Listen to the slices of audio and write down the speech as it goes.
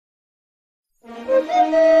Hey,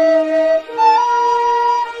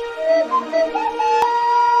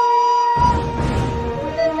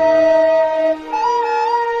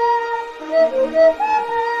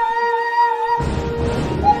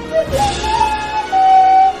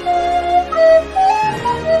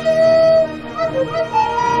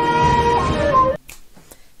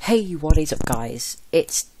 what is up guys?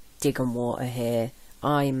 It's Dig&Water here.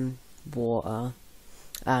 I'm Water,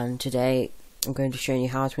 and today I'm going to show you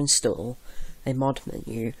how to install a mod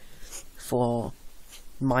menu for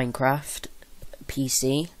Minecraft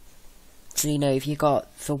PC. So you know, if you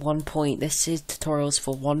got for this is tutorials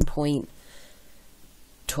for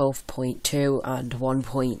 1.12.2 and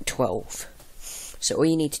 1.12. So all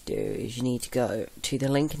you need to do is you need to go to the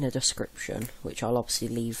link in the description, which I'll obviously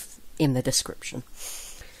leave in the description.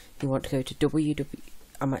 You want to go to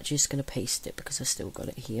I'm actually just going to paste it because I still got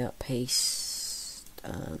it here. Paste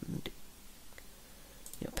and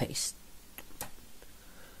paste.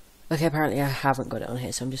 Okay, apparently I haven't got it on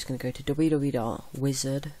here, so I'm just going to go to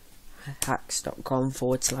www.wizardhacks.com/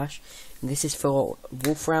 and this is for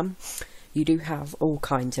Wolfram. You do have all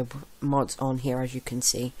kinds of mods on here, as you can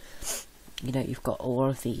see. You know, you've got all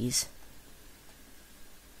of these.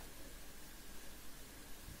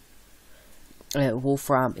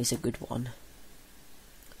 Wolfram is a good one.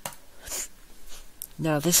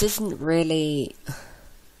 Now, this isn't really...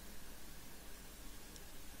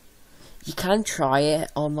 You can try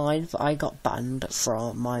it online, but I got banned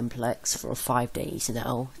from Mineplex for 5 days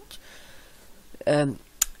now. It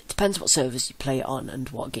depends what servers you play it on and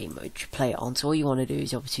what game mode you play it on. So all you want to do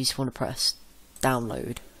is obviously just want to press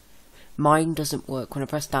download. Mine doesn't work when I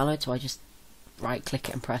press download, so I just right click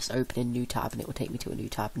it and press open in new tab, and it will take me to a new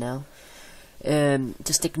tab now.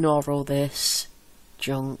 Just ignore all this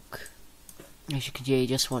junk. As you can see, you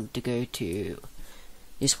just want to go to, you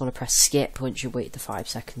just want to press skip once you wait the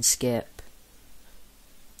 5-second skip.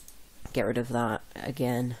 Get rid of that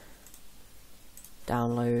again.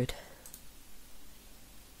 Download.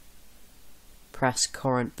 Press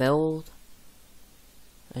current build.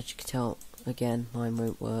 As you can tell, again, mine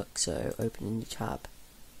won't work, so open a new tab.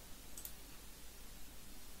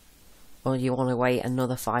 Or you want to wait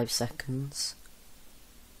another 5 seconds.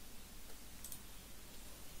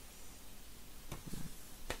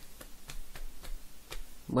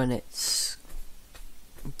 When it's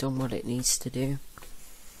done what it needs to do.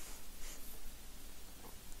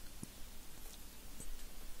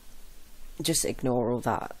 Just ignore all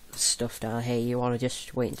that stuff down here. You want to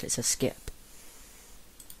just wait until it says skip.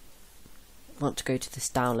 Want to go to this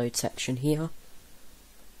download section here.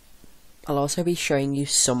 I'll also be showing you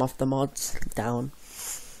some of the mods down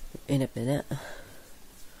in a minute.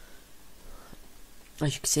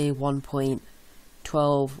 As you can see, 1.12,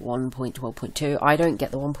 1.12.2. I don't get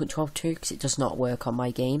the 1.12.2 because it does not work on my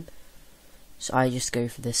game, so I just go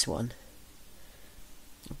for this one.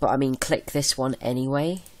 But I mean, click this one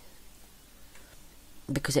anyway,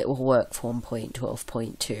 because it will work for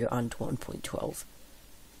 1.12.2 and 1.12.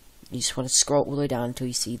 You just want to scroll all the way down until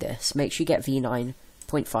you see this. Make sure you get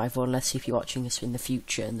v9.5, or unless if you're watching this in the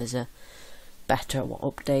future and there's a better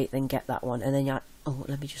update, then get that one. And then oh,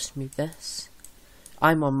 let me just move this.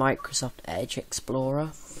 I'm on Microsoft Edge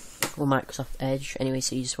Explorer, or Microsoft Edge anyway,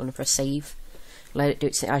 so you just want to press save, let it do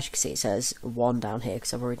it. As you can see, it says 1 down here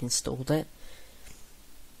because I've already installed it.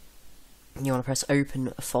 You want to press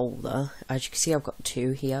open a folder. As you can see, I've got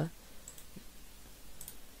 2 here.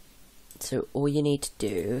 So all you need to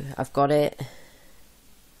do, I've got it.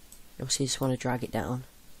 Obviously, you just want to drag it down.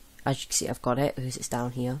 As you can see, I've got it because it's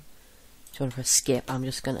down here. Just want to press skip. I'm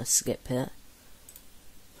just going to skip it.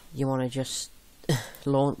 You want to just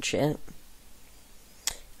launch it.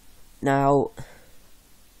 Now,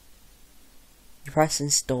 you press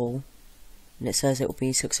install, and it says it will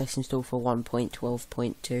be successfully installed for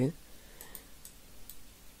 1.12.2.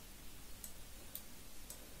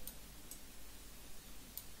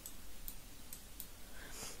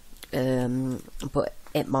 But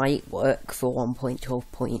it might work for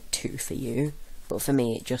 1.12.2 for you, but for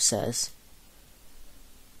me it just says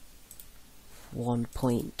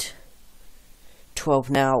 1.12.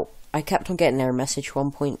 Now, I kept on getting error message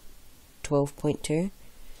 1.12.2,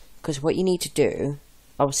 because what you need to do,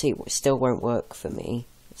 obviously it still won't work for me,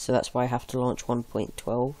 so that's why I have to launch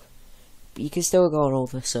 1.12, but you can still go on all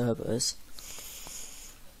the servers,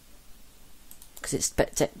 because it's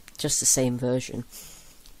just the same version.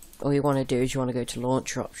 All you want to do is you want to go to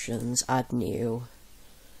launcher options, add new,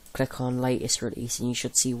 click on latest release, and you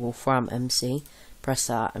should see Wolfram MC. Press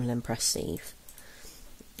that and then press save.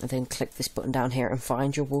 And then click this button down here and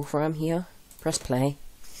find your Wolfram here. Press play.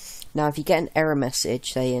 Now if you get an error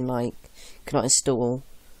message saying like cannot install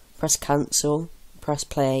press cancel, press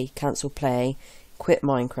play, cancel play, quit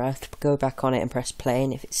Minecraft, go back on it and press play,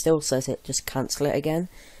 and if it still says it, just cancel it again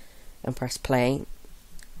and press play,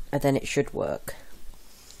 and then it should work.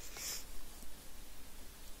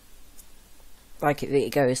 Like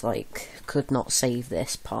it goes like, could not save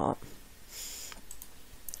this part.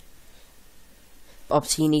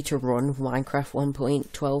 Obviously you need to run Minecraft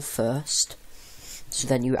 1.12 first, so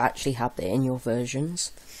then you actually have it in your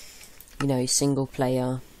versions. You know, single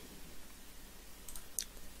player,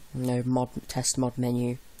 you know, test mod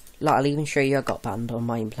menu. Like, I'll even show you I got banned on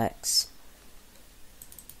Mineplex.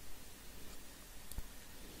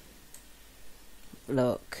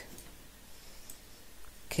 Look.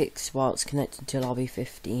 Kicks whilst connected to lobby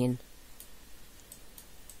 15.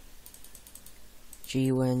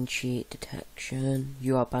 G1 cheat detection.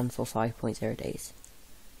 You are banned for 5.0 days.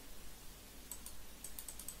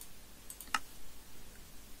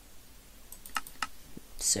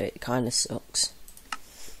 So it kind of sucks.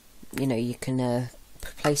 You know, you can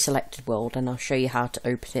play selected world, and I'll show you how to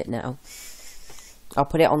open it now. I'll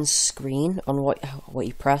put it on screen on what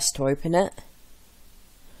you press to open it.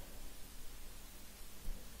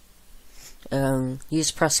 You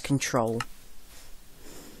just press control,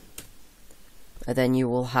 and then you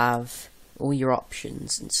will have all your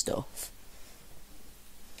options and stuff.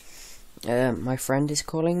 My friend is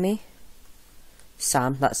calling me.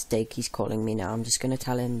 Sam, that's Dig, he's calling me now. I'm just going to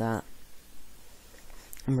tell him that.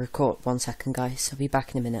 I'm record. 1 second, guys. I'll be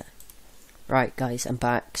back in a minute. Right, guys, I'm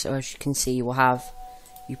back. So as you can see, you will have,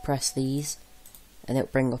 you press these, and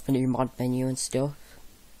it'll bring up a new mod menu and stuff.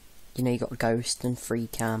 You know, you got Ghost and Free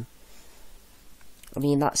Cam. I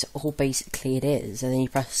mean, that's all basically it is. And then you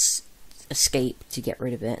press escape to get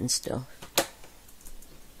rid of it and stuff.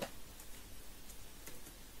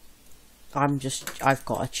 I've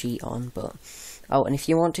got a cheat on, but oh, and if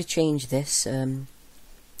you want to change this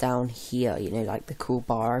down here, you know, like the cool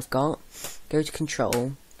bar I've got, go to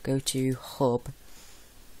control, go to hub,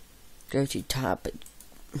 go to tab.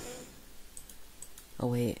 Oh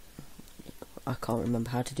wait, I can't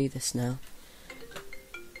remember how to do this now.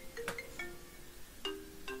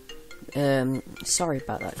 Sorry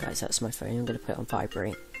about that, guys. That's my phone. I'm gonna put it on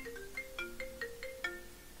vibrate.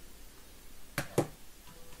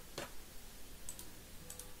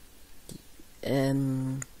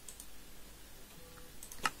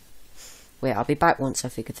 Wait, I'll be back once I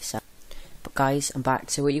figure this out. But guys, I'm back.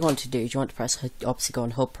 So what you want to do is you want to press, obviously go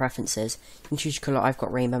on hub preferences. You can choose colour. I've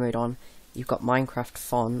got rainbow mode on. You've got Minecraft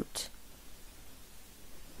font.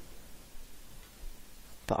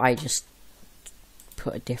 But I just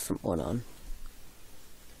put a different one on.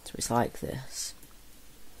 So it's like this.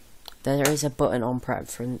 There is a button on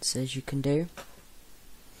preferences you can do.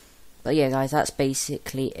 But yeah, guys, that's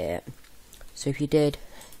basically it. So if you did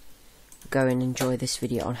go and enjoy this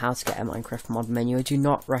video on how to get a Minecraft mod menu, I do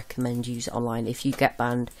not recommend use it online. If you get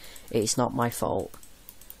banned, it's not my fault.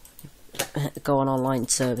 Go on online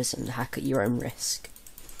servers and hack at your own risk.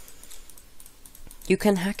 You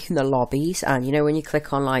can hack in the lobbies, and you know when you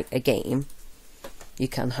click on like a game, you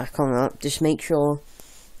can hack on that. Just make sure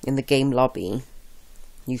in the game lobby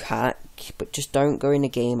you hack, but just don't go in a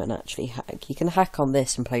game and actually hack. You can hack on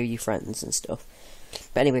this and play with your friends and stuff.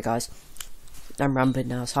 But anyway, guys, I'm rambling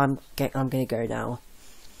now, so I'm gonna go now.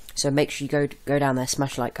 So make sure you go down there,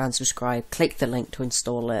 smash like and subscribe, click the link to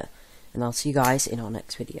install it, and I'll see you guys in our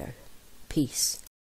next video. Peace.